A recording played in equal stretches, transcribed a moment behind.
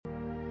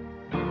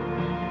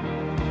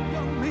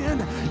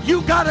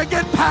You got to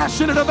get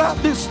passionate about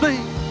this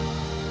thing.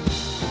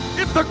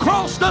 If the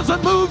cross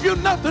doesn't move you,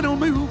 nothing will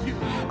move you.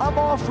 I'm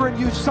offering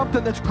you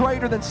something that's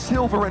greater than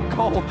silver and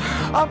gold.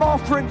 I'm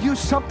offering you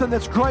something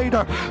that's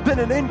greater than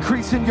an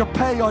increase in your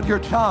pay on your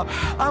job.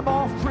 I'm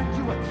offering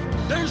you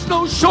There's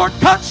no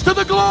shortcuts to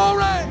the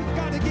glory. We've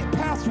got to get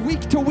past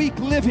week-to-week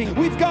living.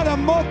 We've got to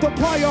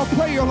multiply our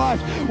prayer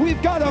life.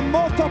 We've got to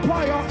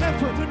multiply our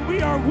effort. When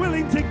we are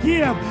willing to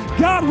give,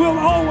 God will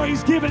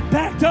always give it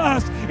back to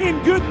us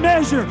in good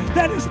measure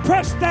that is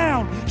pressed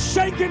down,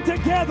 shaken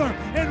together,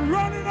 and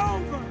running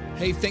over.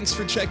 Hey, thanks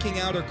for checking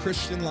out our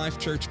Christian Life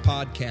Church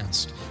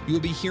podcast. You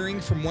will be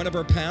hearing from one of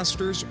our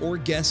pastors or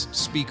guest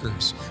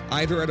speakers,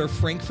 either at our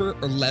Frankfurt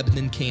or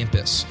Lebanon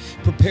campus.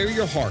 Prepare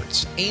your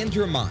hearts and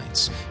your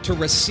minds to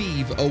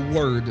receive a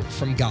word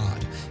from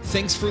God.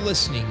 Thanks for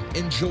listening.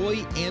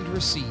 Enjoy and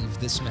receive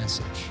this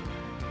message. On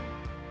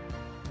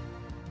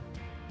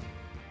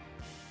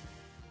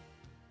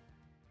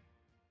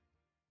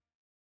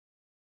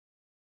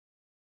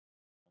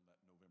that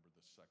November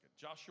the 2nd,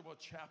 Joshua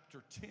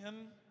chapter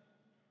 10.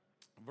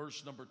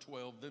 Verse number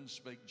 12, then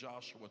spake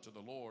Joshua to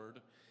the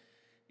Lord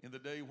in the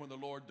day when the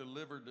Lord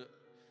delivered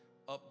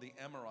up the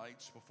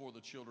Amorites before the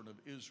children of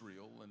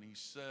Israel. And he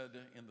said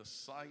in the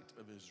sight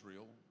of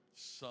Israel,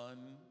 sun,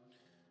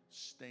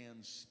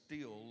 stand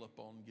still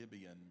upon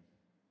Gibeon,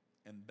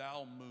 and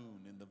thou moon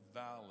in the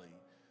valley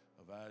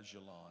of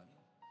Ajalon.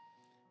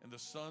 And the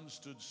sun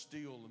stood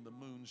still and the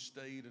moon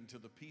stayed until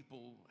the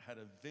people had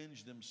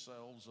avenged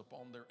themselves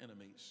upon their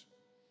enemies.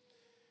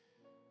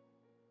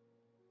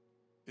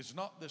 Is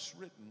not this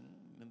written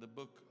in the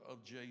book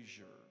of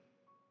Jasher?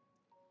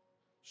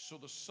 So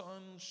the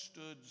sun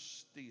stood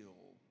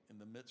still in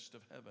the midst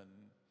of heaven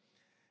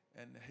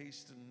and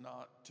hastened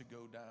not to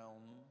go down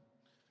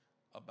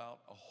about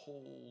a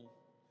whole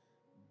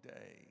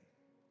day.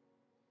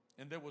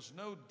 And there was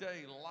no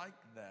day like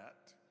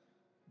that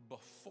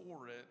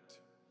before it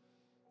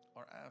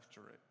or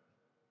after it,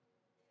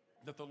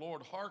 that the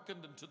Lord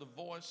hearkened unto the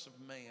voice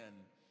of man,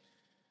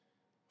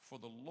 for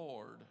the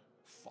Lord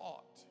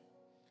fought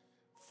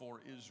for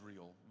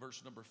Israel.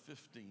 Verse number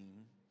 15.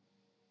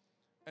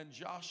 And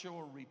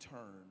Joshua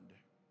returned.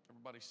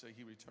 Everybody say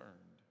he returned.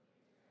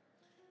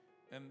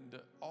 And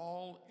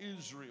all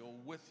Israel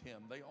with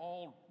him, they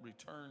all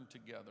returned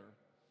together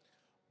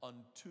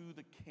unto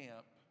the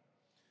camp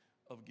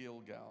of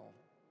Gilgal.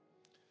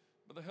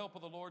 With the help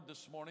of the Lord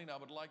this morning, I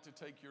would like to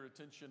take your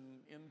attention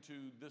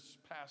into this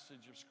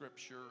passage of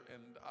Scripture,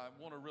 and I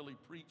want to really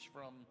preach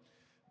from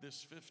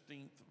this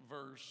 15th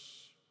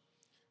verse,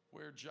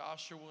 where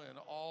Joshua and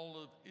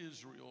all of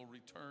Israel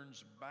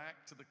returns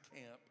back to the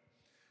camp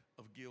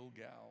of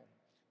Gilgal.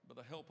 By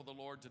the help of the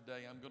Lord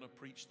today, I'm going to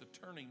preach the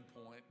turning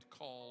point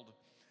called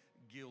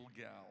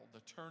Gilgal. The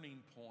turning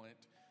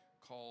point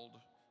called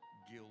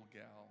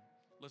Gilgal.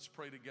 Let's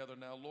pray together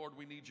now. Lord,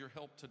 we need your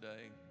help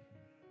today.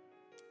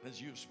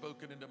 As you have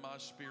spoken into my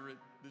spirit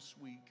this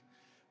week,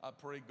 I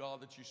pray,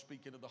 God, that you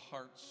speak into the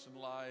hearts and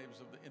lives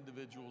of the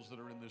individuals that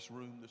are in this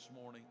room this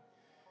morning.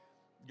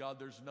 God,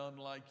 there's none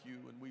like you,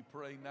 and we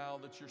pray now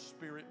that your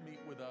Spirit meet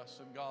with us,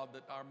 and God,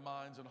 that our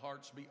minds and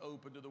hearts be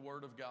open to the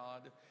Word of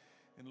God.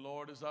 And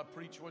Lord, as I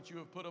preach what you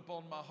have put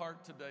upon my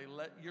heart today,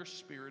 let your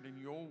Spirit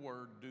and your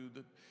Word do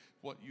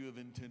what you have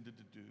intended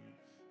to do.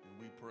 And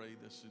we pray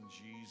this in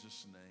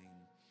Jesus' name.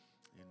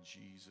 In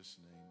Jesus'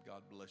 name.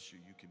 God bless you.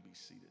 You can be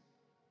seated.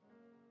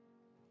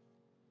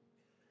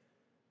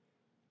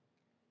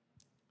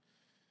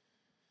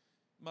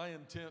 My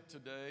intent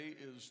today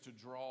is to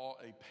draw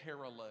a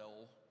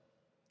parallel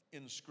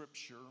in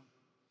Scripture.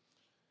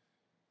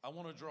 I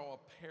want to draw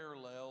a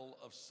parallel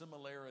of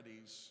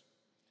similarities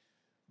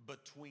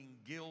between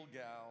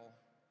Gilgal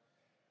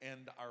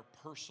and our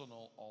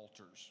personal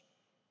altars.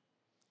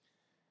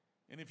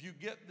 And if you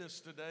get this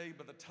today,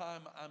 by the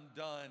time I'm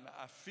done,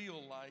 I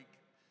feel like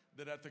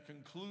that at the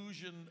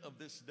conclusion of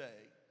this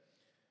day,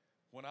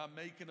 when I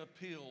make an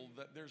appeal,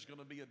 that there's going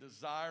to be a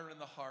desire in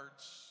the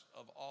hearts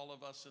of all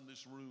of us in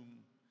this room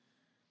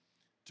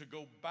to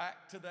go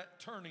back to that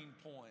turning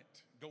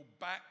point, go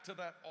back to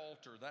that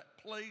altar, that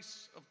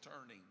place of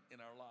turning in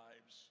our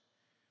lives,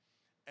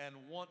 and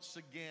once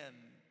again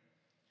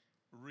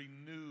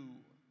renew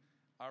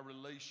our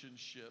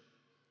relationship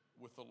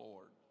with the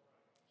Lord.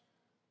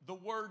 The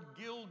word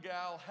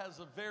Gilgal has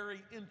a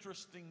very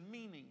interesting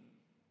meaning.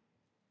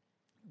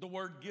 The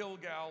word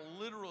Gilgal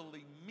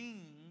literally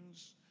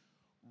means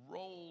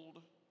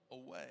rolled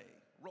away.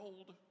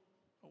 Rolled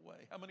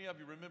away. How many of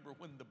you remember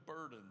when the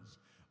burdens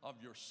of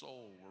your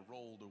soul were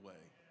rolled away?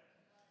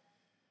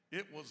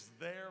 It was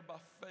there by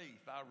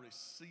faith I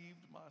received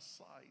my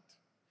sight,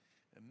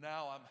 and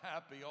now I'm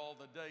happy all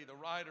the day. The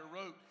writer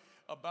wrote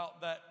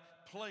about that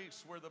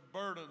place where the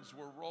burdens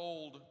were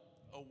rolled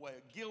away.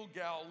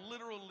 Gilgal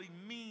literally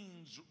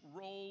means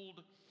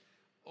rolled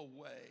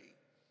away.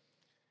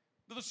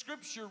 The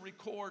Scripture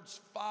records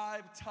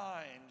 5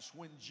 times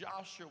when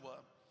Joshua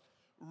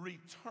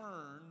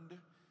returned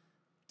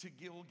to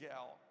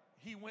Gilgal.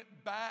 He went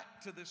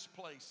back to this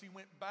place. He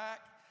went back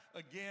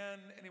again,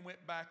 and he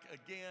went back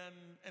again,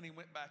 and he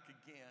went back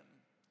again.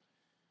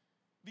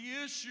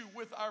 The issue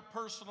with our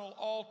personal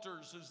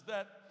altars is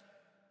that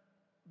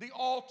the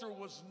altar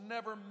was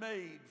never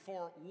made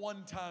for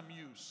one-time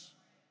use.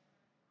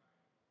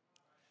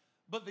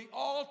 But the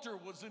altar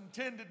was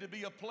intended to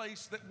be a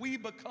place that we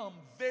become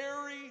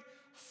very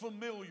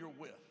familiar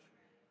with,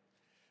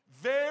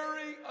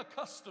 very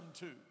accustomed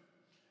to.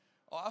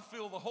 Oh, I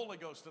feel the Holy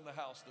Ghost in the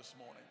house this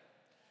morning.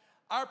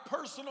 Our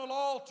personal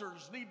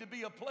altars need to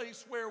be a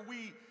place where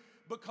we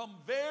become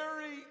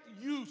very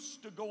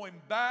used to going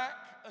back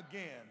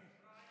again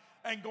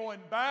and going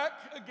back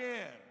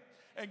again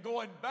and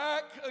going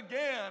back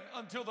again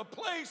until the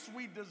place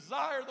we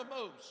desire the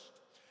most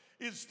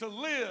is to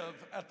live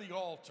at the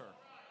altar.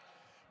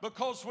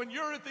 Because when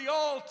you're at the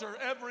altar,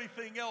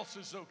 everything else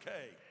is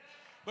okay.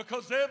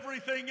 Because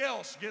everything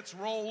else gets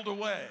rolled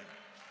away.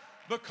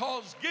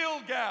 Because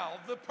Gilgal,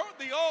 the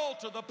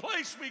altar, the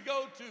place we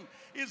go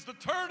to, is the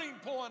turning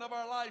point of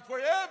our life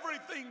where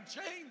everything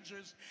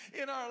changes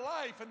in our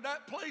life. And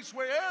that place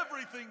where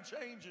everything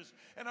changes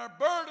and our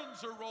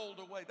burdens are rolled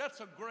away, that's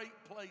a great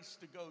place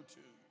to go to.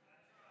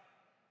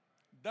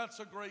 That's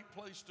a great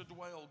place to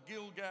dwell.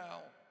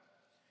 Gilgal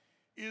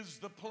is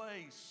the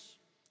place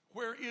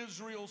where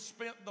Israel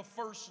spent the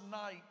first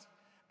night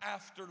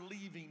after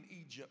leaving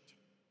Egypt.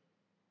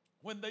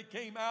 When they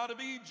came out of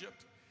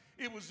Egypt,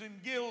 it was in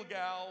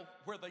Gilgal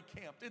where they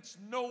camped. It's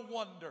no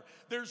wonder.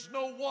 There's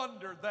no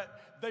wonder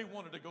that they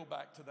wanted to go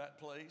back to that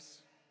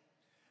place.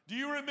 Do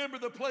you remember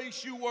the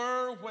place you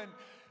were when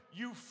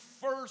you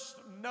first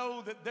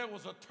know that there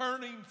was a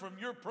turning from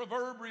your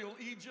proverbial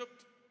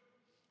Egypt?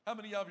 How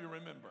many of you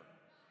remember?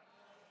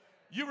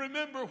 You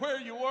remember where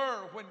you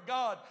were when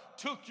God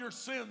took your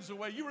sins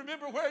away. You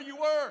remember where you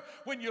were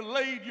when you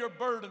laid your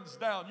burdens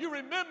down. You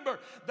remember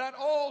that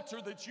altar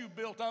that you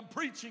built. I'm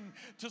preaching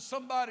to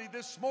somebody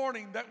this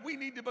morning that we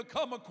need to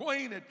become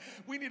acquainted.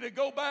 We need to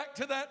go back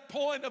to that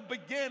point of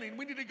beginning.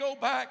 We need to go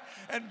back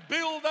and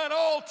build that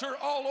altar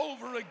all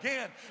over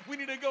again. We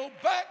need to go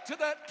back to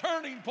that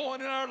turning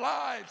point in our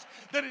lives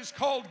that is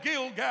called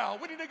Gilgal.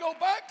 We need to go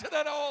back to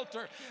that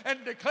altar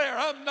and declare,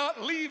 I'm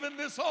not leaving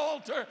this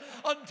altar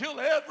until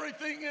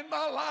everything in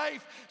my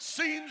life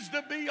seems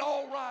to be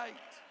all right.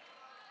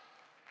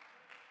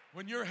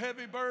 When you're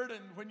heavy burdened,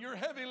 when you're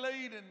heavy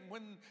laden,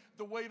 when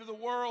the weight of the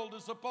world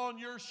is upon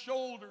your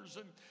shoulders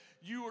and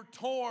you are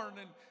torn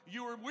and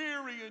you are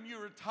weary and you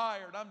are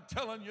tired, I'm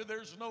telling you,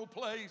 there's no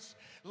place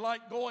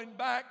like going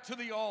back to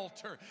the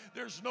altar.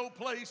 There's no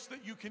place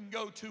that you can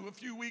go to. A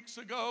few weeks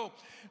ago,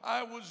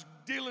 I was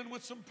dealing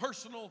with some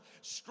personal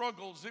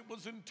struggles. It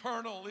was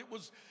internal. It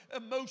was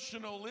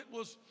emotional. It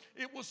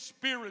was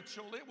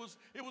spiritual. It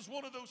was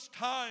one of those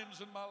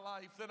times in my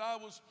life that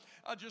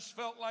I just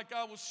felt like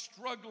I was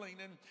struggling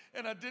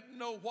and I didn't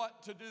know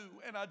what to do.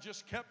 And I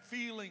just kept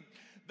feeling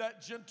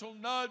that gentle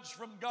nudge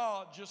from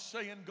God just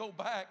saying, go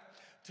back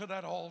to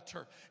that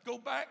altar. Go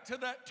back to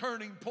that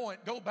turning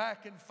point. Go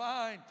back and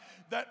find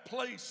that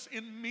place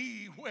in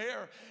me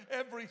where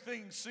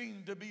everything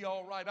seemed to be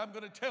all right. I'm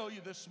going to tell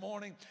you this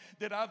morning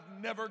that I've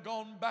never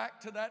gone back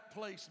to that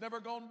place, never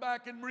gone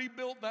back and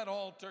rebuilt that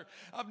altar.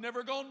 I've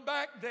never gone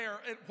back there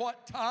at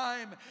what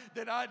time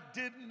that I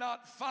did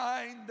not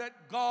find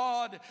that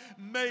God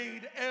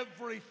made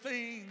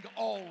everything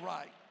all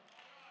right.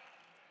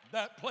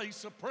 That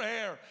place of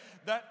prayer,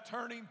 that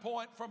turning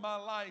point for my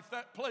life,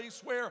 that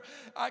place where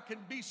I can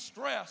be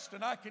stressed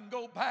and I can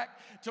go back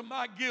to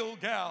my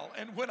Gilgal.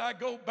 And when I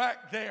go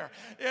back there,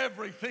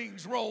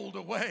 everything's rolled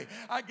away.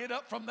 I get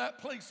up from that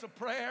place of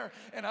prayer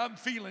and I'm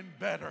feeling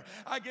better.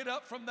 I get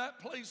up from that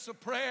place of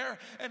prayer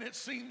and it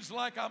seems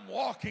like I'm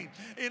walking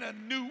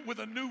with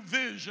a new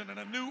vision and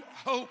a new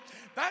hope.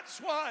 That's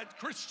why at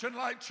Christian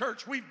Life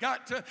Church, we've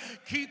got to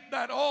keep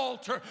that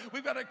altar.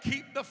 We've got to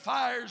keep the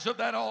fires of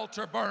that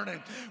altar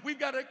burning. We've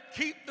got to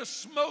keep the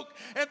smoke,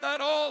 and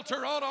that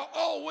altar ought to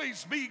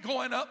always be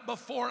going up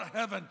before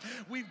heaven.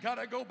 We've got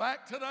to go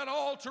back to that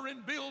altar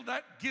and build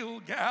that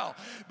Gilgal,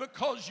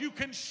 because you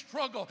can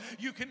struggle.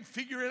 You can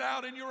figure it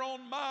out in your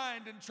own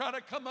mind and try to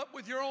come up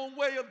with your own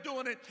way of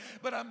doing it.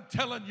 But I'm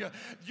telling you,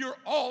 your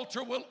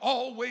altar will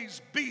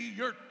always be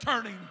your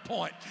turning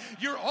point.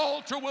 Your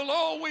altar will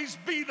always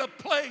be the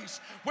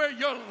place where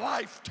your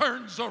life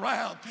turns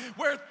around,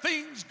 where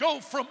things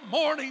go from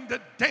mourning to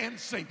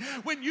dancing,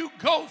 when you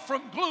go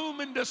from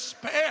gloom and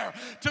despair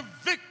to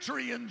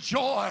victory and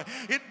joy.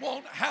 It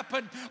won't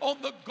happen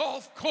on the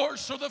golf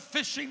course or the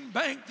fishing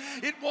bank.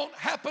 It won't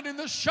happen in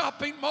the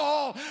shopping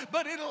mall,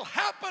 but it'll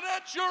happen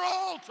at your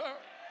altar.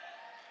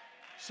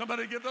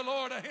 Somebody give the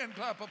Lord a hand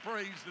clap of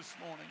praise this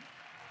morning.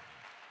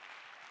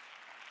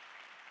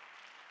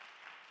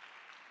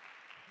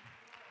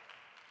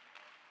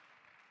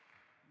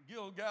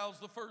 Gilgal's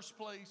the first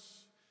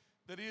place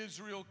that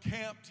Israel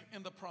camped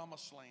in the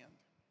promised land.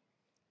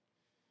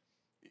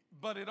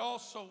 But it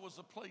also was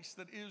a place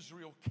that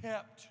Israel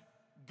kept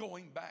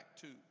going back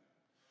to.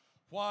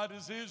 Why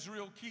does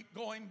Israel keep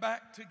going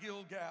back to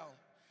Gilgal?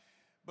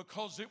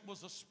 Because it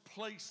was a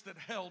place that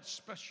held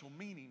special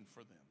meaning for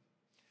them.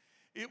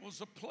 It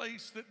was a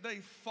place that they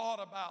thought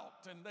about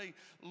and they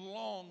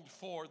longed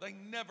for. They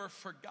never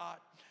forgot.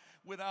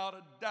 without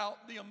a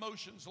doubt, the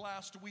emotions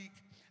last week.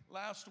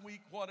 Last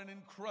week, what an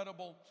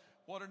incredible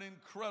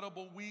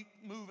week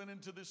moving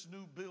into this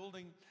new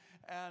building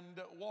and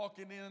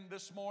walking in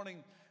this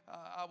morning.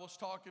 I was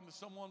talking to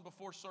someone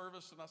before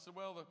service, and I said,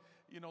 well,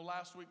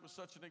 last week was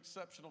such an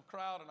exceptional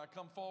crowd, and I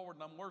come forward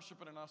and I'm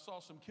worshiping, and I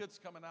saw some kids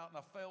coming out, and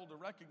I failed to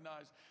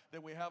recognize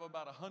that we have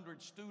about 100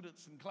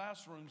 students in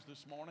classrooms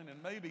this morning,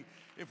 and maybe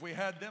if we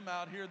had them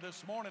out here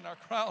this morning, our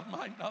crowd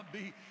might not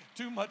be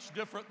too much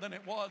different than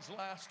it was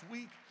last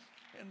week.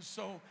 And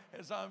so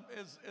as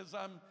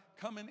I'm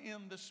coming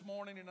in this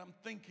morning and I'm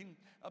thinking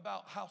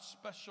about how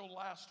special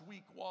last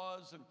week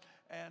was,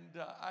 and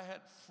I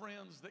had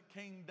friends that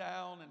came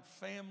down and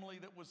family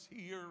that was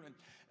here,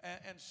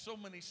 and so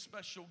many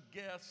special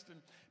guests, and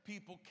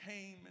people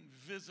came and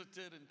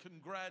visited and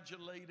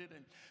congratulated,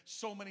 and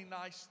so many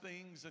nice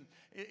things, and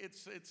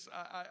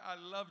I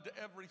loved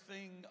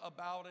everything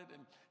about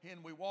it,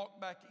 and we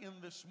walked back in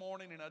this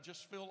morning, and I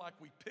just feel like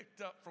we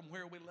picked up from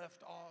where we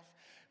left off.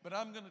 But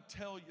I'm going to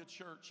tell you,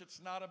 church, it's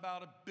not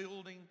about a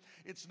building.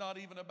 It's not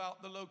even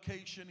about the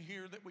location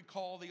here that we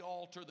call the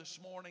altar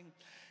this morning.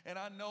 And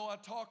I know I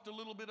talked a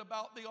little bit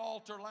about the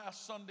altar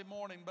last Sunday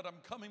morning, but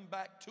I'm coming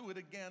back to it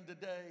again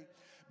today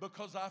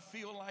because I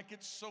feel like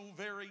it's so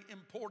very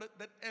important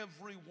that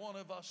every one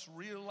of us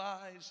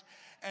realize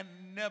and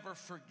never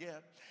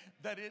forget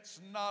that it's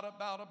not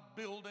about a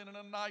building and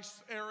a nice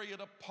area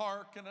to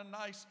park and a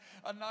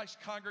nice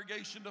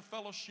congregation to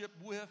fellowship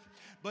with,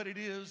 but it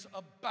is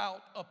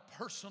about a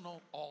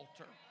personal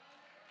altar.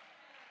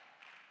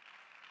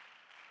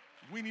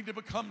 We need to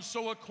become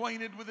so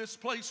acquainted with this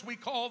place we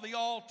call the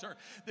altar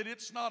that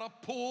it's not a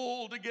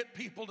pull to get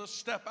people to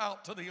step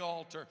out to the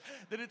altar,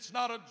 that it's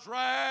not a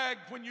drag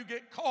when you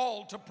get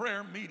called to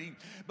prayer meeting,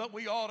 but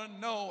we ought to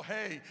know,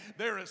 hey,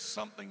 there is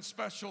something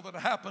special that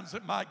happens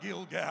at my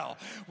Gilgal.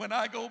 When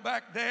I go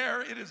back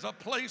there, it is a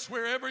place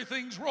where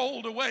everything's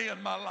rolled away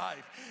in my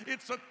life.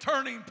 It's a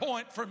turning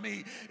point for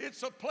me.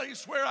 It's a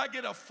place where I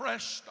get a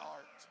fresh start.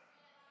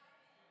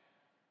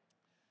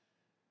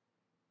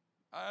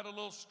 I had a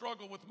little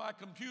struggle with my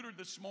computer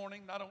this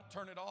morning. I don't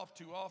turn it off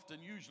too often.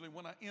 Usually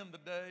when I end the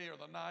day or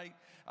the night,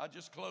 I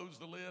just close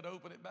the lid,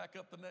 open it back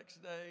up the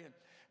next day.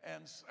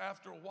 And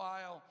after a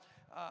while,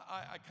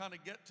 I kind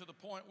of get to the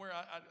point where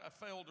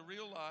I fail to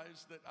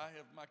realize that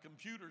my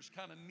computer's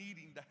kind of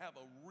needing to have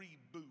a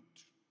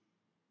reboot.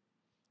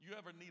 You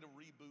ever need a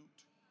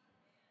reboot?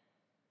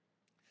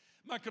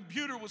 My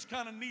computer was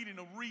kind of needing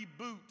a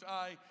reboot.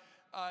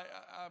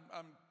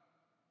 I'm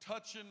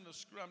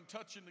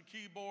touching the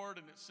keyboard,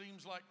 and it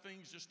seems like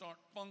things just aren't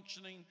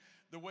functioning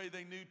the way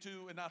they need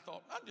to. And I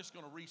thought, I'm just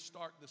going to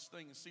restart this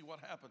thing and see what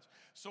happens.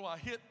 So I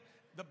hit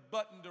the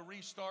button to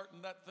restart,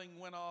 and that thing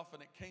went off,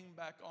 and it came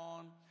back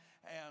on.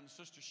 And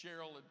Sister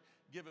Cheryl had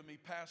given me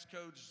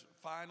passcodes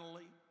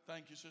finally.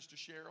 Thank you, Sister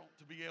Cheryl,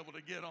 to be able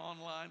to get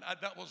online.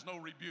 That was no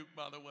rebuke,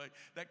 by the way.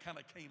 That kind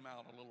of came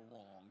out a little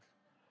wrong.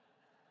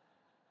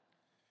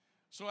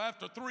 So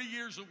after 3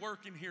 years of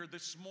working here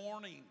this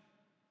morning,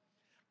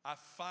 I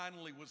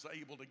finally was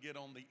able to get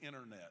on the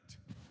internet.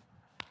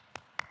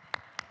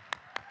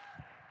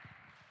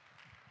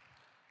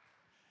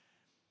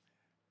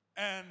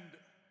 And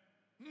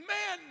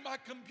man, my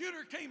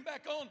computer came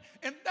back on,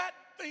 and that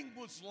thing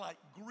was like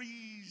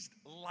greased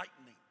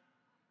lightning.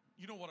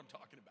 You know what I'm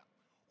talking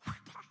about.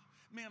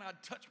 Man,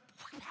 I'd touch,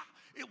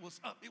 it was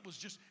up, it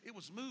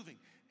was moving.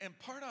 And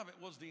part of it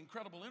was the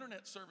incredible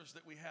internet service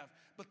that we have,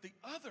 but the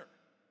other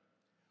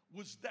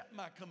was that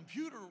my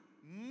computer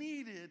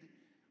needed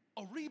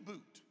a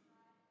reboot.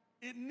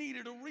 It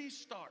needed a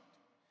restart.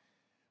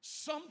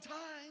 Sometimes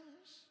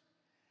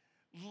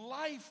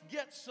life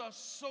gets us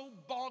so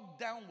bogged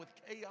down with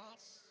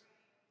chaos.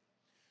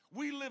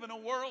 We live in a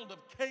world of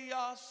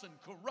chaos and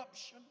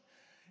corruption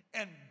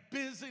and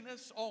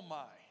busyness. Oh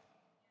my.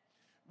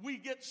 We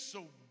get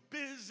so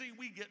busy.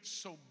 We get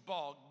so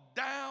bogged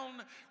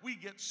down. We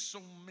get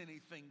so many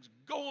things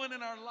going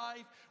in our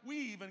life. We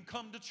even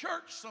come to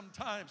church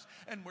sometimes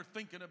and we're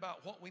thinking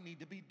about what we need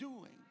to be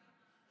doing.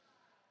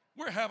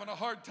 We're having a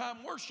hard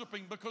time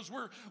worshiping because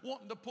we're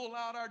wanting to pull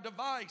out our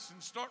device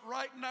and start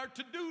writing our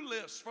to-do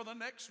list for the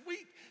next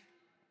week.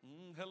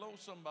 Hello,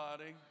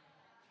 somebody.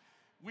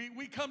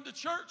 We come to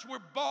church, we're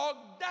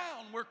bogged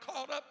down, we're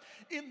caught up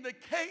in the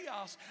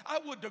chaos. I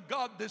would to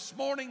God this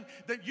morning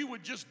that you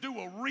would just do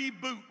a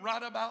reboot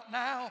right about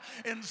now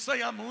and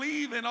say, I'm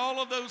leaving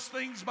all of those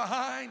things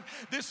behind.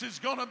 This is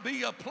going to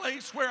be a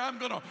place where I'm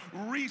going to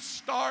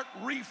restart,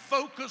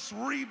 refocus,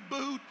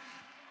 reboot,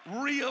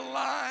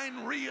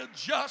 realign,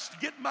 readjust,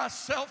 get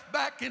myself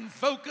back in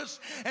focus,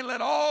 and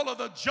let all of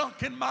the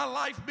junk in my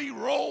life be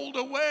rolled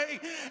away.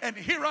 And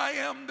here I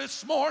am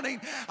this morning.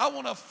 I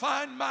want to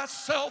find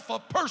myself a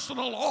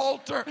personal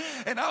altar,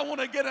 and I want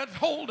to get a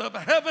hold of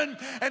heaven.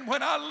 And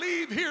when I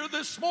leave here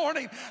this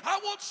morning, I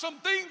want some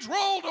things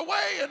rolled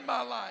away in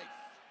my life.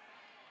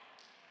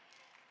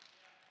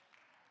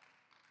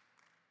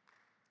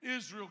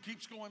 Israel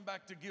keeps going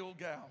back to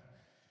Gilgal.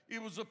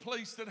 It was a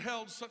place that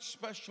held such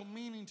special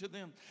meaning to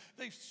them.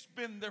 They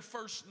spent their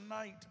first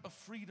night of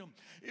freedom.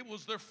 It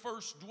was their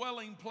first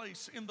dwelling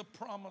place in the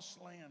promised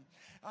land.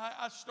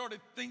 I started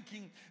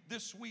thinking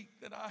this week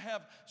that I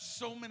have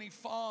so many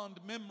fond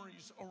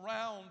memories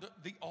around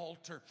the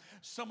altar.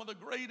 Some of the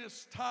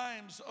greatest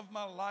times of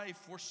my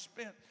life were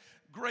spent,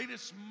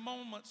 greatest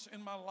moments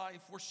in my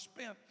life were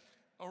spent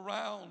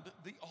around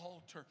the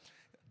altar.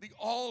 The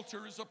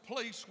altar is a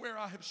place where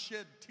I have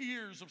shed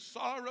tears of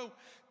sorrow,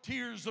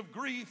 tears of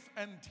grief,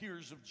 and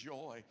tears of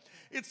joy.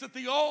 It's at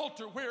the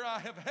altar where I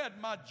have had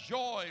my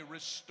joy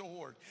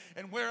restored,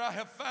 and where I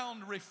have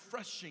found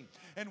refreshing,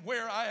 and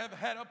where I have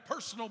had a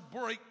personal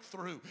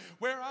breakthrough,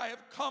 where I have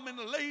come and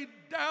laid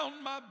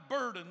down my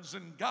burdens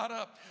and got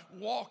up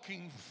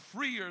walking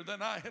freer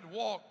than I had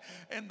walked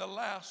in the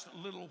last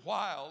little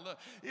while.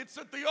 It's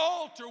at the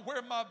altar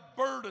where my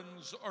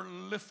burdens are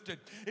lifted.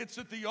 It's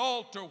at the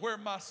altar where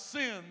my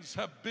sins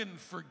have been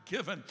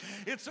forgiven.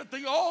 It's at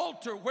the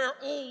altar where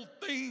old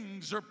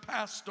things are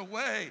passed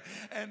away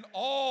and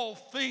all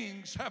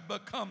things have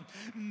become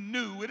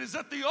new. It is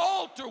at the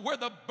altar where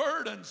the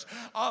burdens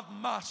of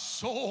my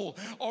soul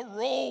are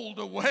rolled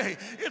away.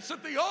 It's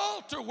at the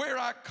altar where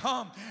I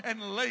come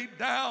and lay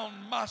down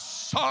my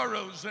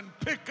sorrows and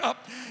pick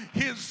up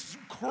His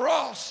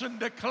cross and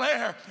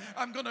declare,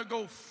 I'm going to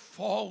go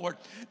forward.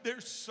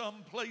 There's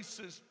some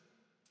places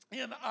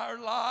in our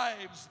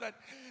lives that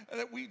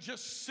we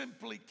just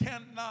simply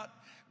cannot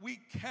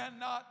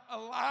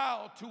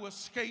allow to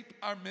escape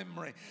our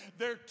memory.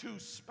 They're too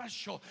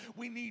special.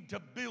 We need to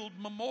build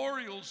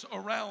memorials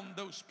around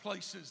those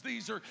places.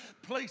 These are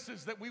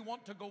places that we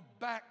want to go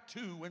back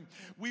to and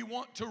we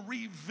want to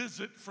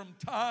revisit from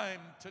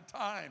time to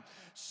time.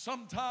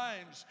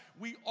 Sometimes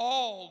we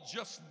all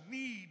just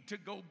need to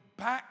go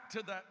back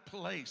to that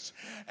place.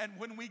 And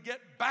when we get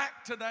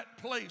back to that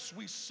place,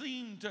 we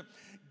seem to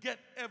get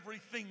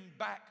everything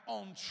back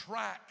on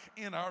track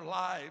in our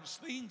lives.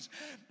 Things,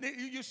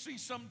 you see,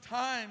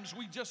 sometimes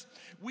we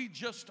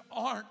just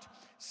aren't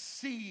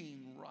seeing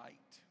right.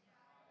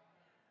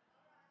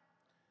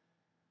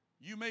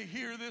 You may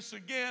hear this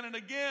again and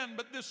again,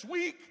 but this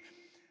week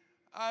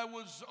I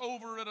was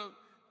over at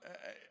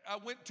I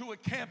went to a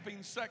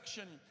camping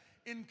section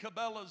in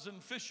Cabela's in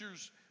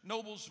Fishers,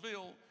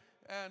 Noblesville,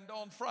 and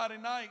on Friday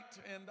night,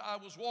 and I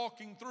was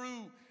walking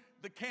through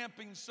the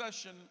camping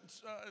session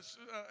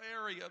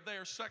area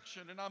there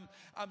section, and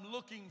I'm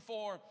looking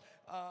for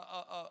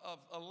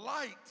a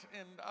light,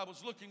 and I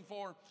was looking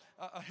for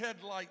a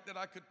headlight that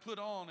I could put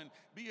on and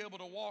be able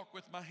to walk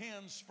with my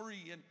hands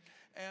free,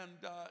 and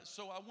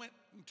so I went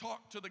and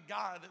talked to the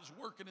guy that was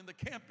working in the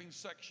camping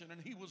section,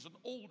 and he was an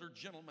older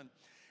gentleman,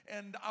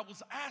 and I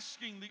was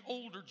asking the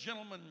older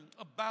gentleman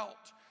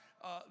about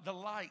the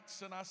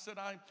lights, and I said,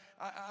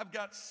 I've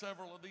got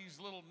several of these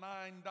little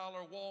 $9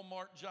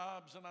 Walmart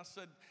jobs, and I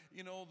said,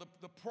 you know,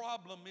 the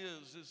problem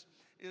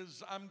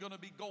is I'm going to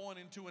be going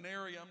into an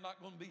area I'm not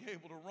going to be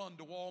able to run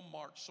to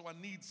Walmart, so I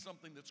need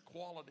something that's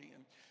quality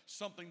and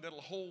something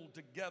that'll hold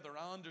together.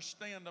 I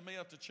understand I may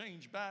have to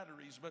change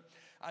batteries, but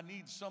I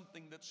need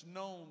something that's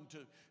known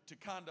to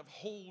kind of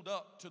hold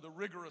up to the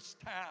rigorous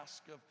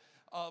task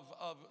of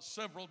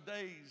several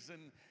days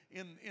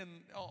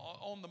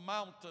on the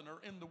mountain or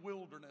in the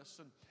wilderness,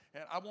 and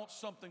I want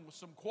something with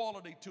some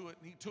quality to it.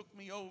 And he took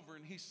me over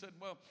and he said,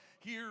 well,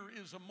 here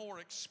is a more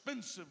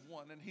expensive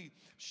one, and he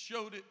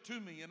showed it to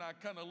me, and I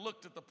kind of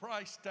looked at the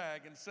price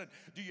tag and said,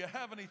 do you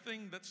have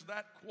anything that's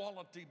that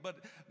quality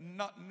but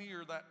not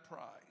near that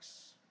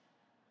price?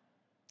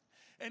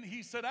 And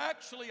he said,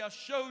 actually, I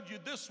showed you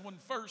this one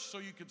first so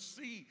you could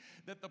see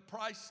that the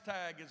price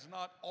tag is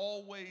not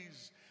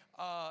always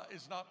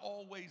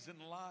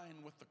in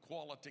line with the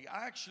quality.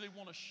 I actually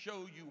want to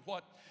show you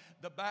what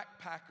the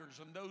backpackers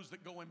and those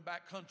that go in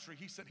backcountry,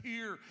 he said,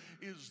 here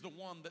is the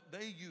one that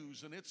they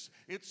use, and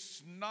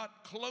it's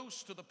not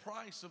close to the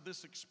price of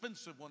this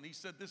expensive one. He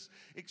said this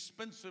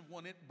expensive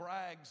one, it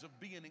brags of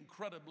being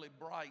incredibly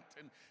bright,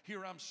 and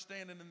here I'm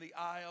standing in the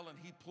aisle, and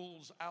he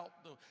pulls out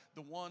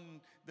the one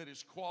that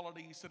is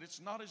quality. He said, it's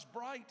not as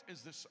bright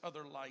as this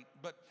other light,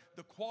 but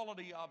the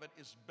quality of it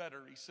is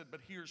better. He said,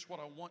 but here's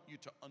what I want you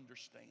to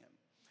understand.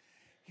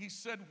 He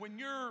said,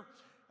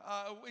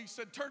 he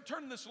said,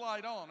 turn this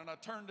light on. And I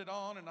turned it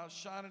on and I was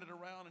shining it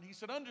around. And he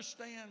said,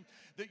 understand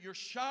that you're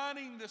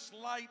shining this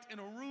light in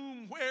a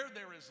room where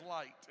there is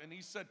light. And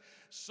he said,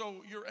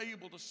 so you're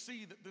able to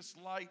see that this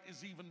light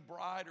is even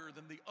brighter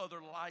than the other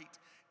light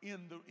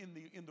in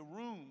the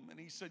room. And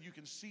he said, you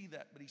can see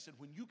that. But he said,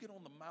 when you get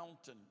on the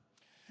mountain,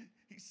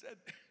 he said,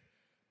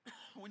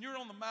 when you're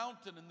on the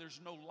mountain and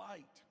there's no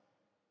light,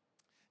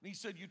 and he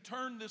said, you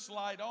turn this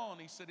light on,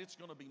 he said, it's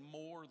going to be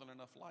more than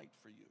enough light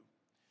for you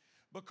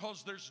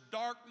because there's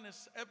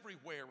darkness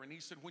everywhere. And he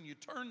said, when you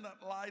turn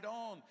that light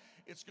on,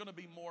 it's going to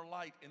be more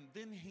light. And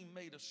then he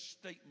made a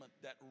statement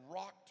that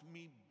rocked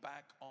me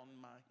back on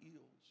my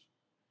heels.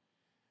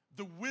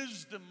 The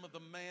wisdom of the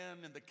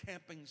man in the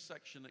camping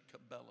section at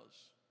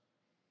Cabela's.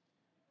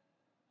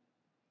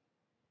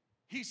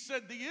 He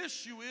said, the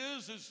issue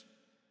is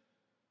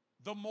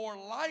the more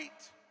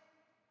light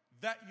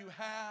that you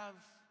have,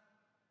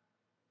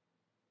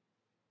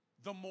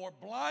 the more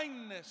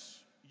blindness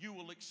you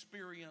will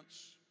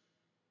experience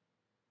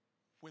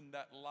when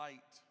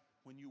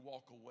you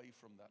walk away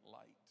from that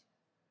light.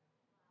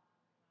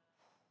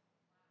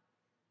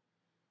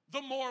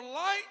 The more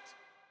light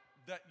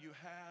that you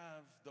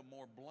have, the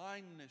more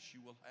blindness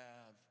you will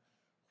have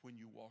when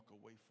you walk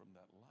away from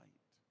that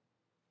light.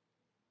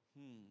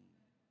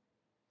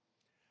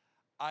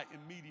 I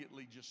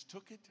immediately just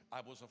took it.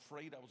 I was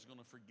afraid I was going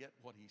to forget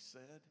what he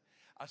said.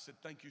 I said,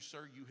 "Thank you,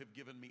 sir. You have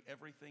given me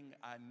everything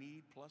I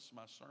need, plus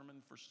my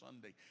sermon for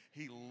Sunday."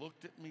 He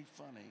looked at me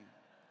funny.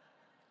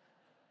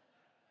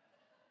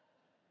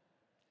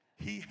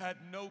 He had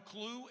no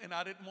clue, and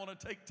I didn't want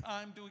to take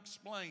time to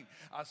explain.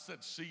 I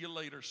said, "See you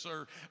later,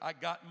 sir." I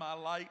got my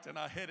light, and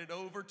I headed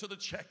over to the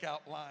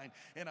checkout line.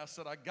 And I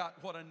said, "I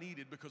got what I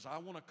needed," because I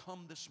want to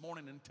come this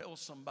morning and tell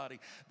somebody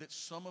that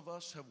some of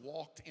us have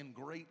walked in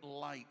great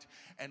light,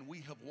 and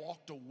we have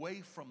walked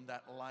away from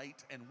that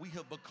light, and we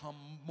have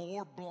become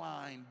more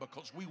blind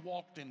because we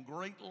walked in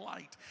great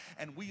light,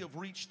 and we have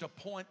reached a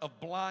point of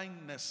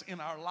blindness in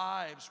our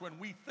lives when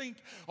we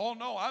think, "Oh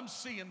no, I'm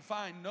seeing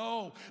fine."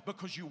 No,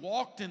 because you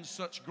walked in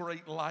such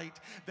great light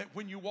that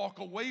when you walk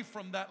away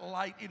from that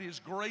light, it is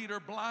greater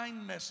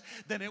blindness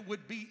than it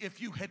would be if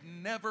you had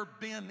never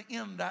been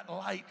in that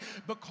light,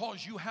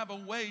 because you have a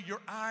way,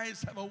 your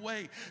eyes have a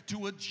way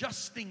to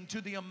adjusting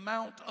to the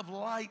amount of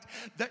light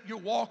that you're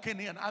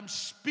walking in. I'm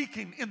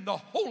speaking in the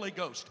Holy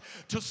Ghost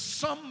to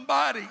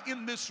somebody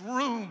in this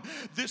room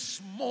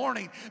this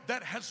morning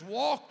that has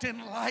walked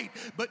in light,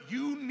 but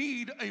you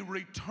need a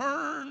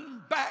return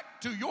back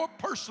to your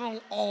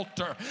personal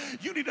altar.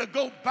 You need to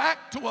go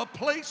back to a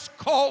place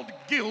called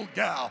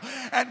Gilgal.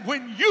 And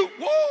when you,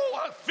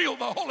 I feel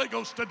the Holy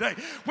Ghost today.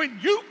 When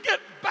you get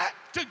back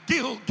to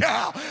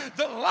Gilgal,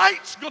 the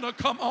light's going to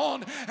come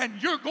on,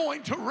 and you're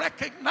going to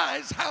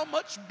recognize how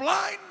much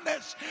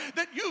blindness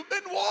that you've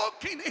been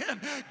walking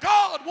in.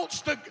 God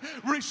wants to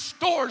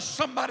restore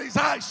somebody's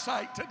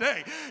eyesight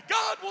today.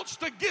 God wants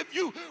to give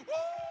you,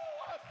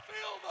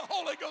 the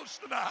Holy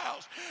Ghost in the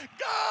house.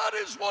 God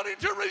is wanting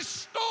to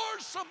restore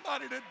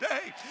somebody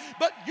today,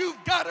 but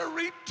you've got to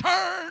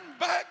return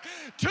back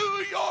to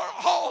your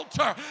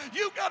altar.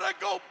 You've got to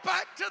go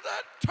back to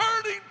that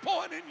turning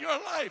point in your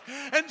life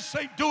and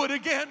say, "Do it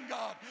again,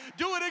 God.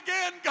 Do it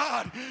again,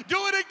 God.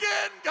 Do it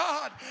again,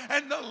 God."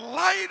 And the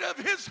light of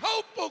His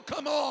hope will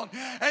come on,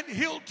 and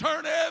He'll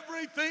turn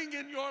everything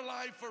in your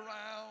life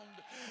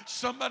around.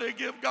 Somebody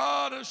give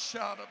God a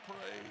shout of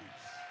praise.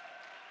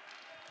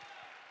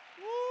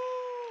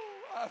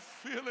 I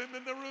feel Him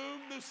in the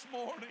room this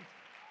morning.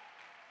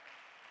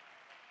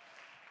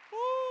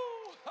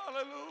 Oh,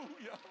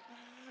 hallelujah.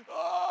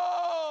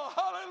 Oh,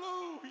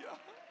 hallelujah.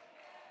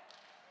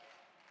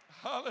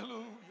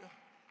 Hallelujah.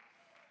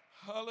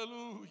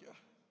 Hallelujah.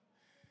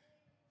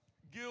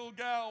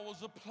 Gilgal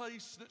was a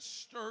place that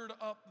stirred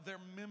up their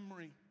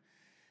memory.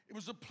 It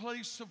was a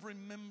place of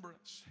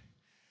remembrance.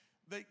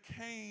 They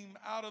came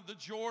out of the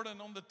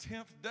Jordan on the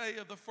 10th day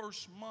of the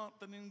first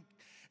month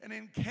and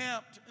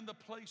encamped in the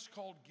place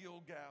called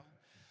Gilgal,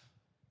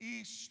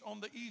 on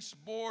the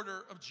east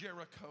border of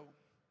Jericho.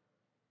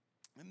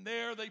 And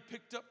there they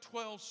picked up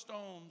 12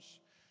 stones,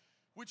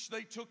 which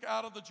they took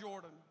out of the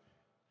Jordan,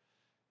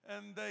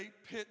 and they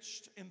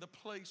pitched in the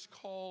place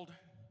called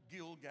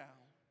Gilgal.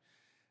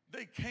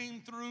 They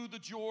came through the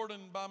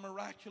Jordan by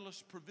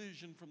miraculous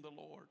provision from the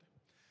Lord.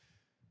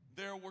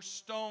 There were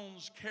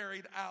stones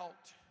carried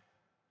out,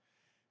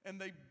 and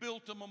they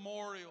built a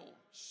memorial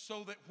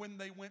so that when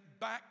they went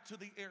back to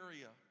the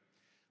area,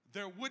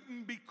 there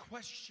wouldn't be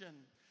question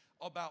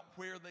about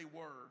where they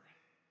were.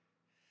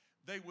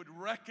 They would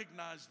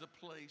recognize the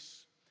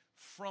place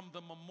from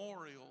the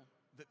memorial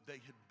that they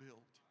had built.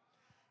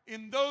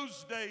 In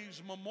those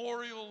days,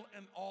 memorial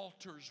and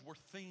altars were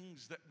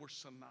things that were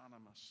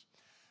synonymous.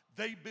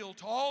 They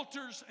built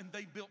altars and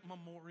they built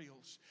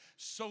memorials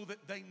so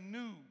that they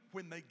knew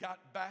when they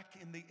got back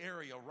in the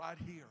area right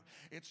here.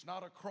 It's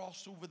not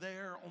across over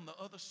there on the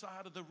other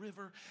side of the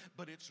river,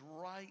 but it's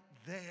right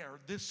there,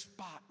 this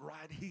spot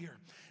right here.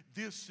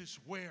 This is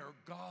where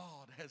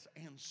God has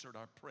answered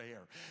our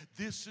prayer.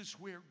 This is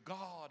where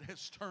God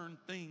has turned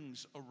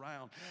things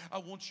around. I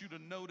want you to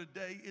know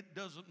today, it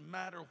doesn't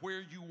matter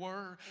where you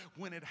were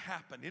when it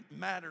happened. It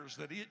matters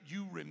that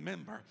you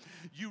remember.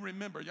 You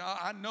remember.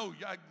 I know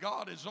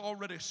God is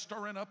already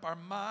stirring up our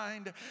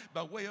mind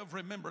by way of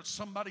remembrance.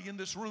 Somebody in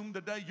this room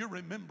today, you're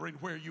remembering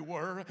where you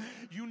were.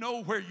 You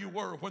know where you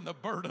were when the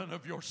burden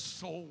of your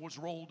soul was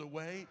rolled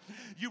away.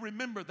 You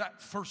remember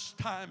that first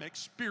time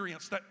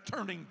experience, that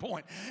turning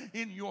point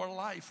in your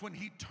life when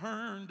He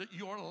turned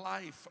your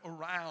life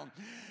around.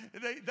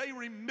 They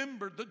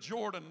remembered the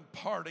Jordan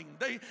parting.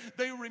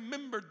 They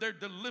remembered their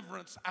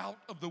deliverance out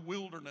of the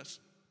wilderness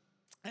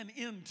and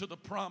into the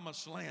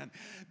promised land,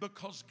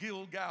 because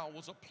Gilgal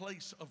was a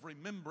place of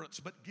remembrance,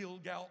 but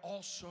Gilgal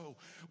also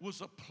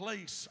was a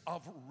place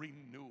of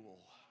renewal.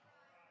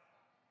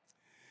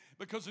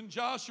 Because in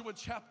Joshua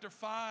chapter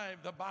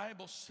 5, the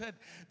Bible said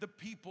the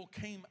people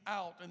came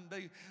out, and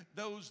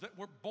those that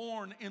were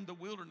born in the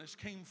wilderness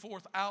came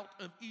forth out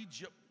of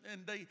Egypt,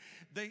 and they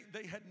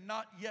had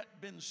not yet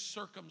been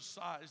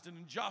circumcised. And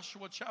in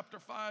Joshua chapter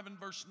 5 and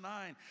verse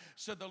 9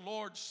 said, the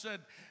Lord said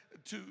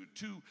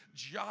to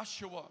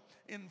Joshua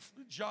in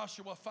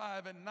Joshua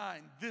 5 and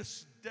 9,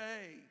 this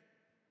day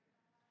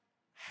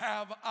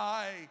have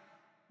I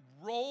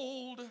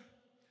rolled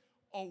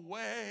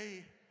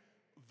away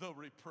the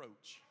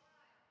reproach.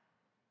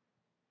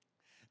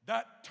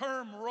 That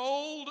term,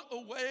 rolled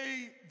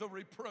away the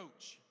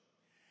reproach.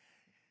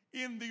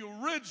 In the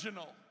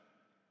original,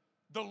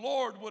 the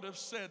Lord would have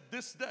said,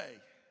 this day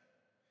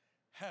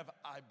have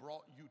I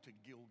brought you to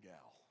Gilgal.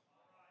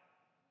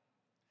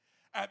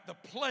 At the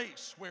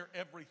place where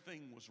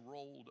everything was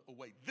rolled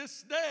away.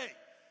 This day,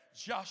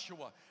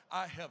 Joshua,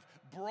 I have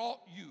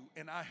brought you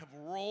and I have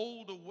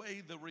rolled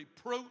away the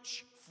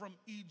reproach from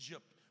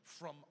Egypt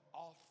from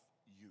off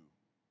you.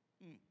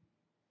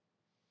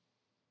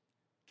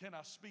 Can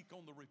I speak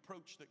on the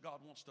reproach that God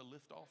wants to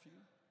lift off you?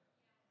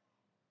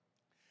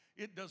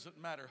 It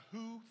doesn't matter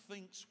who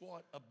thinks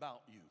what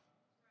about you.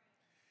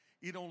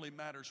 It only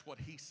matters what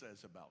He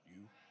says about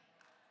you.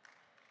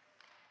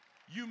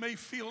 You may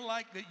feel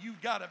like that you've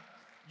got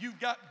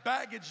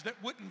baggage that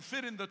wouldn't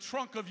fit in the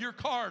trunk of your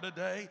car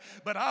today,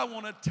 but I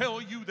want to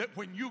tell you that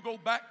when you go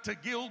back to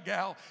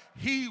Gilgal,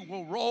 He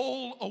will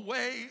roll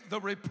away the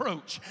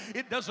reproach.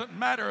 It doesn't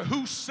matter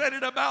who said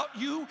it about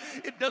you.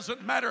 It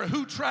doesn't matter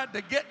who tried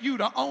to get you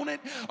to own it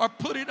or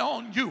put it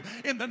on you.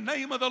 In the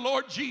name of the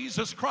Lord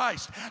Jesus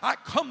Christ, I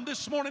come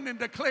this morning and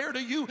declare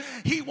to you,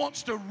 He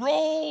wants to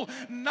roll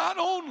not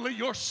only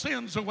your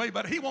sins away,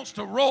 but He wants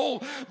to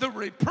roll the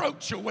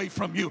reproach away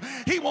from you.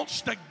 He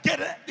wants to get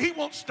it. He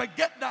wants to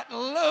get that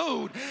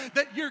load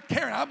that you're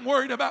carrying. I'm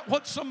worried about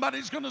what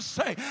somebody's going to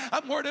say.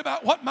 I'm worried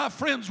about what my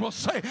friends will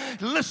say.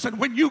 Listen,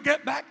 when you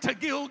get back to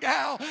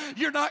Gilgal,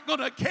 you're not going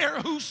to care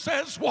who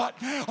says what.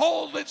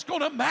 All that's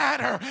going to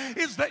matter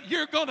is that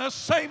you're going to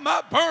say,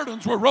 my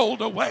burdens were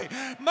rolled away.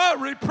 My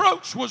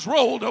reproach was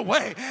rolled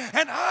away.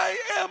 And I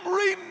am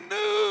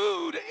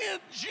renewed in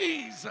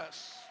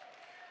Jesus.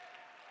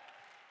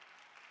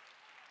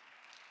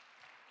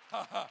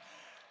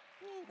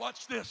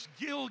 Watch this.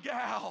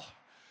 Gilgal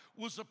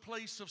was a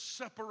place of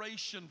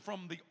separation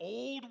from the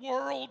old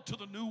world to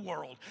the new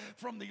world,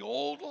 from the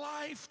old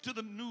life to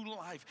the new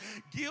life.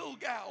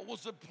 Gilgal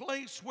was a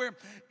place where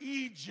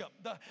Egypt,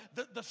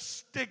 the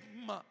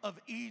stigma of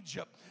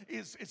Egypt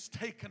is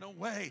taken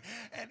away.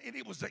 And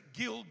it was at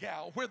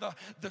Gilgal where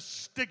the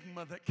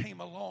stigma that came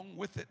along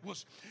with it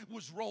was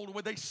rolled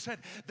away. They said,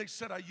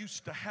 I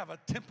used to have a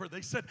temper.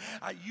 They said,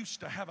 I used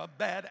to have a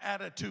bad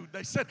attitude.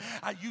 They said,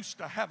 I used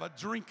to have a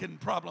drinking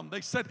problem.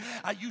 They said,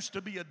 I used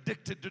to be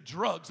addicted to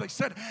drugs. They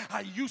said,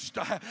 I used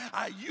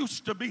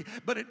to be,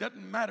 but it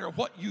doesn't matter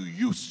what you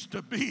used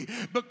to be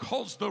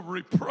because the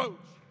reproach.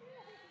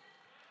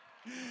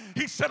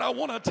 He said, I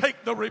want to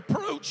take the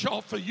reproach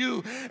off of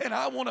you and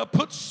I want to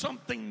put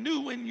something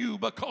new in you,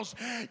 because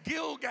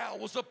Gilgal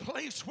was a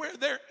place where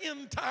their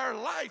entire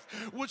life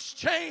was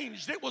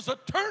changed. It was a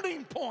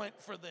turning point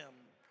for them.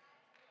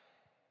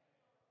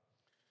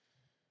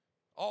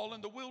 All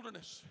in the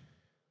wilderness,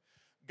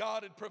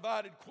 God had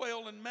provided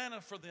quail and manna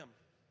for them.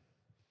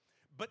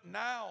 But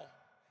now,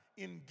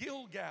 in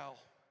Gilgal,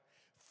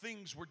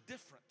 things were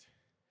different,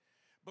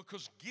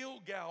 because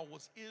Gilgal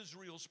was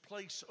Israel's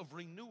place of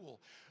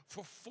renewal.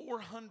 For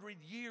 400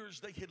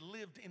 years, they had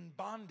lived in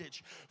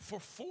bondage.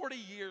 For 40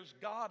 years,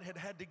 God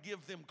had to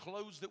give them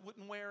clothes that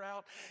wouldn't wear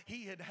out.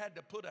 He had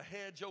to put a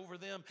hedge over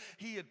them.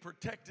 He had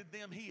protected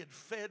them. He had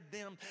fed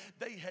them.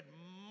 They had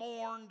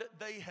mourned.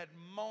 They had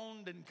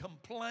moaned and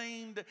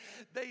complained.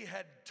 They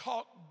had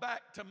talked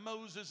back to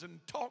Moses and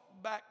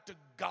talked back to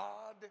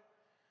God.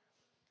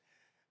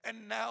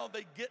 And now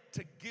they get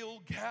to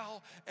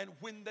Gilgal, and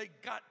when they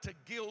got to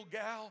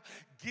Gilgal,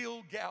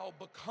 Gilgal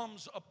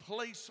becomes a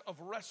place of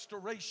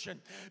restoration,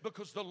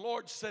 because the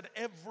Lord said,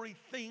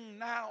 everything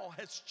now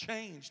has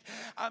changed.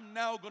 I'm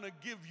now going to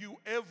give you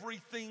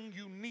everything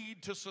you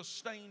need to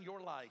sustain your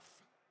life.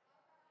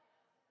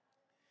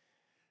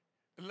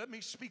 Let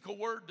me speak a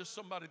word to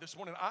somebody this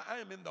morning.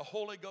 I am in the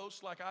Holy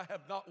Ghost like I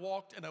have not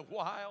walked in a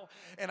while.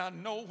 And I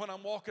know when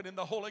I'm walking in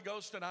the Holy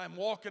Ghost, and I'm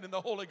walking in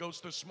the Holy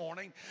Ghost this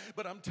morning.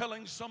 But I'm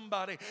telling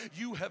somebody,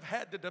 you have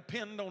had to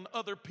depend on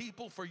other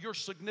people for your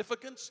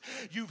significance.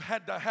 You've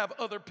had to have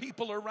other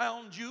people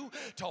around you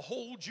to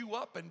hold you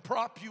up and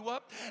prop you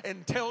up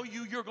and tell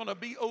you you're going to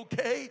be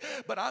okay.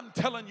 But I'm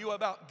telling you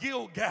about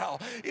Gilgal.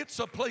 It's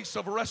a place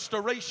of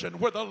restoration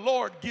where the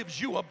Lord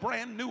gives you a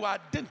brand new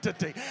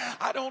identity.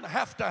 I don't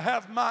have to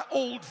have my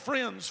old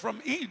friends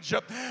from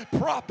Egypt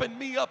propping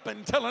me up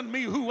and telling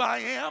me who I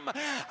am.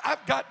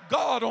 I've got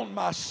God on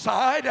my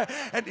side,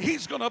 and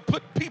He's going to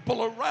put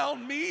people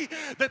around me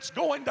that's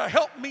going to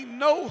help me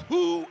know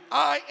who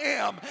I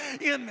am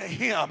in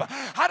Him.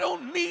 I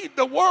don't need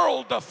the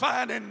world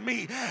defining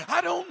me.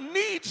 I don't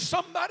need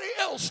somebody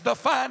else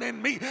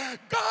defining me.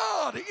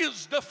 God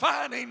is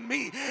defining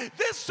me.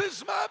 This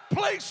is my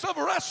place of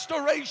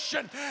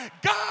restoration.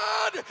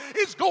 God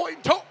is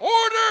going to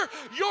order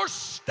your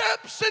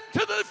steps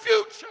into the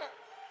future.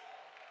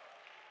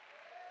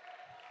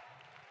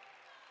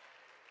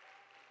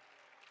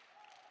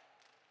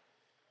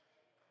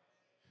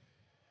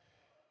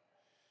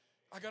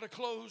 I got to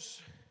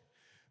close,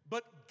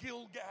 but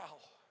Gilgal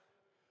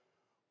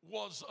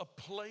was a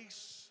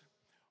place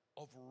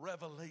of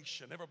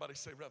revelation. Everybody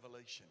say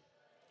revelation.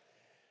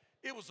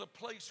 It was a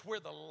place where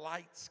the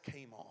lights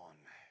came on.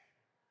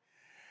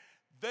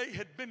 They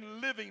had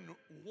been living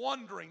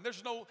wandering.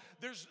 It's no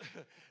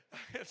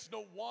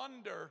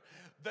wonder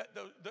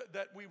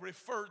that we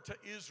refer to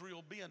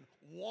Israel being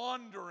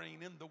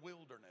wandering in the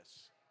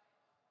wilderness.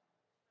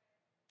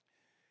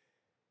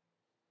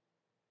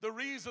 The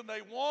reason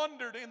they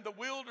wandered in the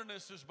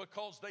wilderness is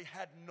because they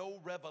had no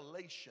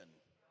revelation.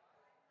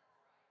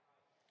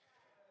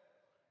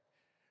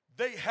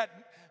 They had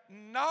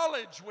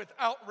knowledge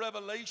without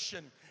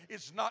revelation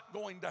is not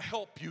going to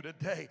help you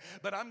today.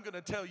 But I'm going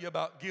to tell you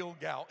about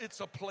Gilgal. It's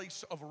a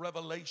place of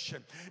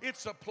revelation.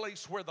 It's a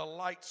place where the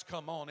lights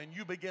come on and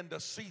you begin to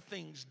see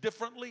things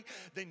differently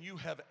than you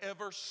have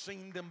ever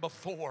seen them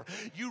before.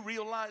 You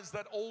realize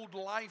that old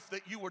life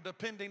that you were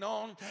depending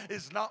on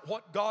is not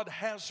what God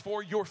has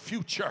for your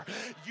future.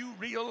 You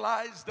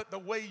realize that the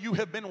way you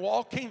have been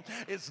walking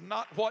is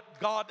not what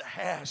God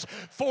has.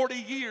 40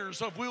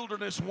 years of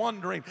wilderness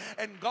wandering,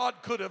 and God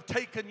could have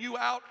taken you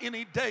out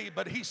any day,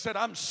 but He said,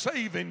 I'm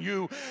saving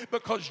you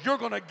because you're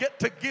going to get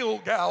to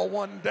Gilgal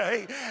one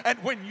day, and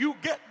when you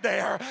get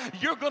there,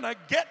 you're going to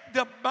get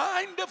the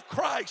mind of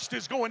Christ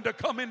is going to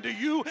come into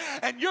you,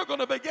 and you're going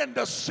to begin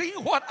to see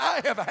what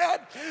I have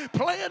had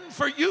planned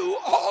for you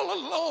all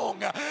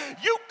along.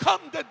 You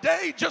come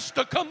today just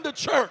to come to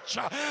church,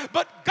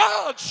 but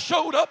God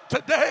showed up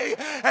today,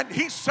 and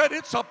He said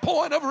it's a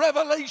point of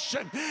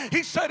revelation.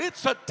 He said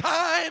it's a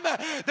time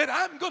that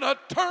I'm going to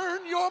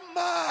turn your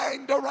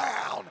mind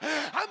around.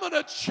 I'm going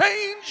to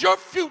change your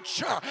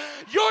future.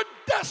 Your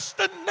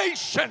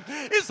destination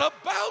is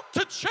about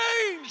to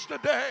change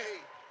today.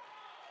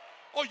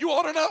 Oh, you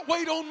ought to not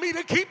wait on me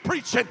to keep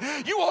preaching.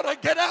 You ought to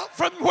get out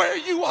from where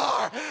you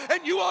are,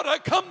 and you ought to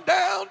come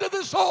down to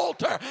this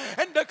altar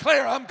and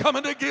declare, I'm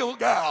coming to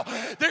Gilgal.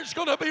 There's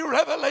going to be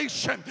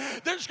revelation.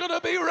 There's going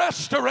to be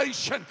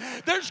restoration.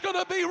 There's going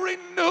to be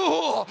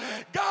renewal.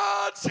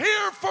 God's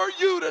here for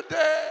you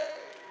today.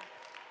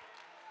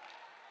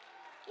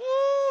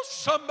 Ooh,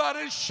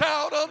 somebody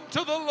shout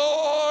unto the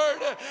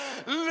Lord.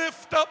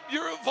 Lift up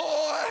your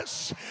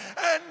voice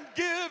and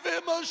give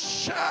Him a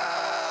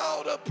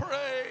shout of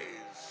praise.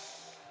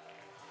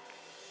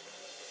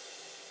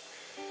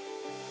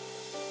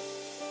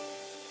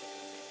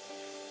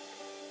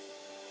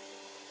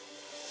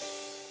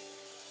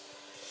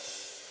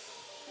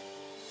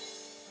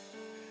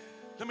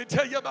 Let me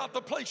tell you about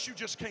the place you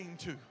just came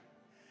to.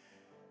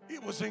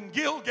 It was in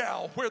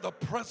Gilgal where the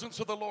presence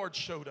of the Lord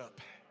showed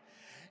up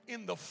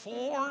in the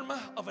form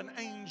of an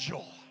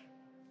angel.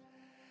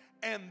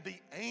 And the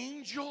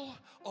angel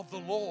of the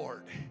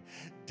Lord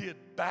did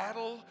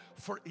battle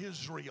for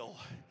Israel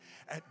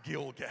at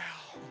Gilgal.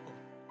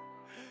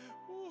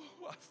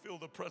 I feel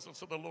the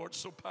presence of the Lord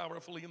so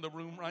powerfully in the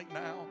room right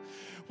now.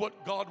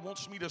 What God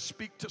wants me to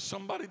speak to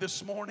somebody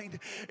this morning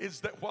is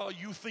that while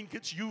you think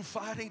it's you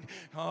fighting,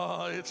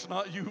 it's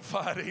not you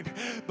fighting,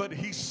 but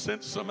He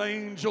sent some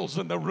angels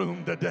in the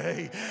room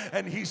today,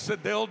 and He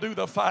said they'll do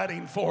the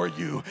fighting for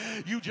you.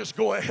 You just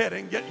go ahead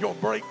and get your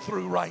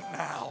breakthrough right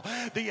now.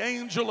 The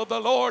angel of the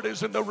Lord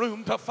is in the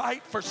room to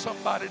fight for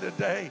somebody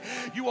today.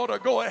 You ought to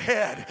go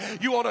ahead.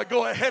 You ought to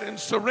go ahead and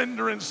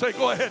surrender and say,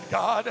 go ahead,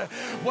 God.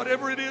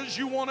 Whatever it is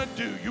you want to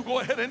do, you go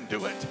ahead and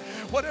do it.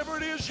 Whatever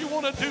it is you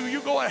want to do,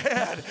 you go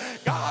ahead.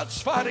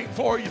 God's fighting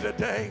for you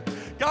today.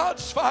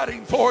 God's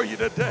fighting for you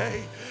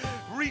today.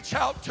 Reach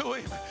out to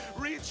Him.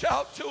 Reach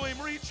out to Him.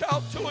 Reach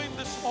out to Him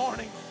this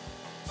morning.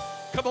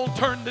 Come on,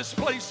 turn this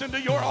place into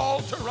your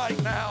altar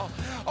right now.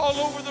 All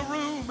over the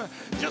room,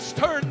 just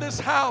turn this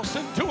house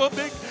into a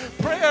big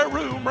prayer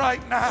room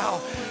right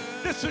now.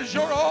 This is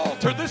your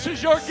altar. This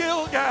is your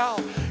Gilgal.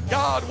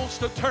 God wants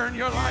to turn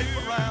your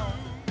life around.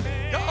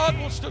 God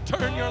wants to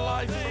turn your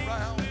life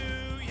around.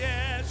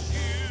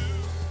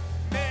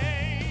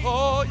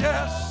 Oh,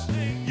 yes,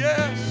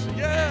 yes,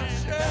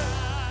 yes, yes.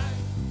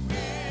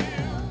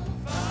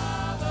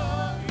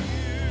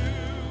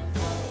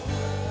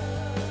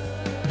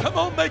 Come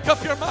on, make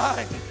up your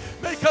mind.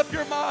 Make up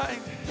your mind.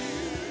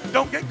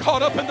 Don't get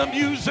caught up in the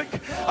music.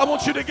 I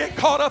want you to get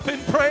caught up in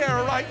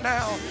prayer right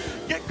now.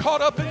 Get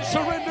caught up in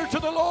surrender to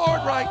the Lord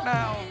right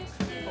now.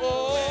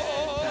 Oh,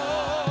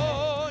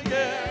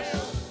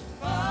 yes.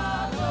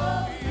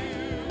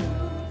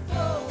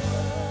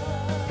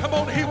 Come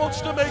Come on, He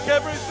wants to make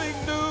everything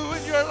new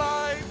in your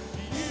life.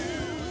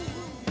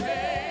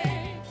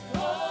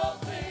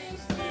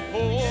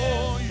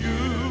 Oh,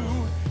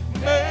 you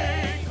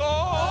make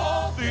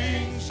all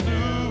things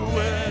new,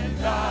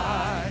 and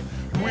I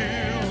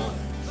will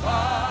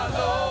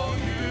follow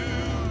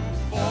you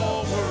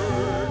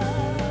forward.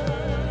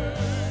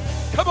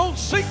 Come on,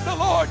 seek the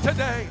Lord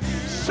today.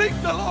 Seek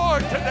the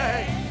Lord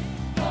today.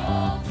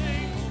 All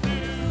things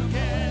new,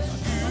 yes,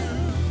 you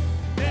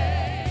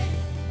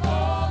make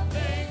all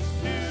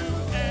things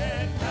new,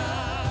 and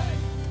I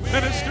will.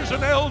 Ministers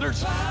and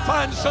elders,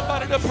 find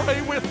somebody to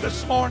pray with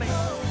this morning.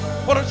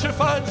 Why don't you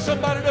find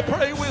somebody to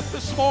pray with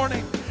this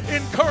morning?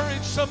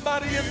 Encourage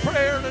somebody in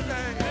prayer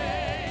today.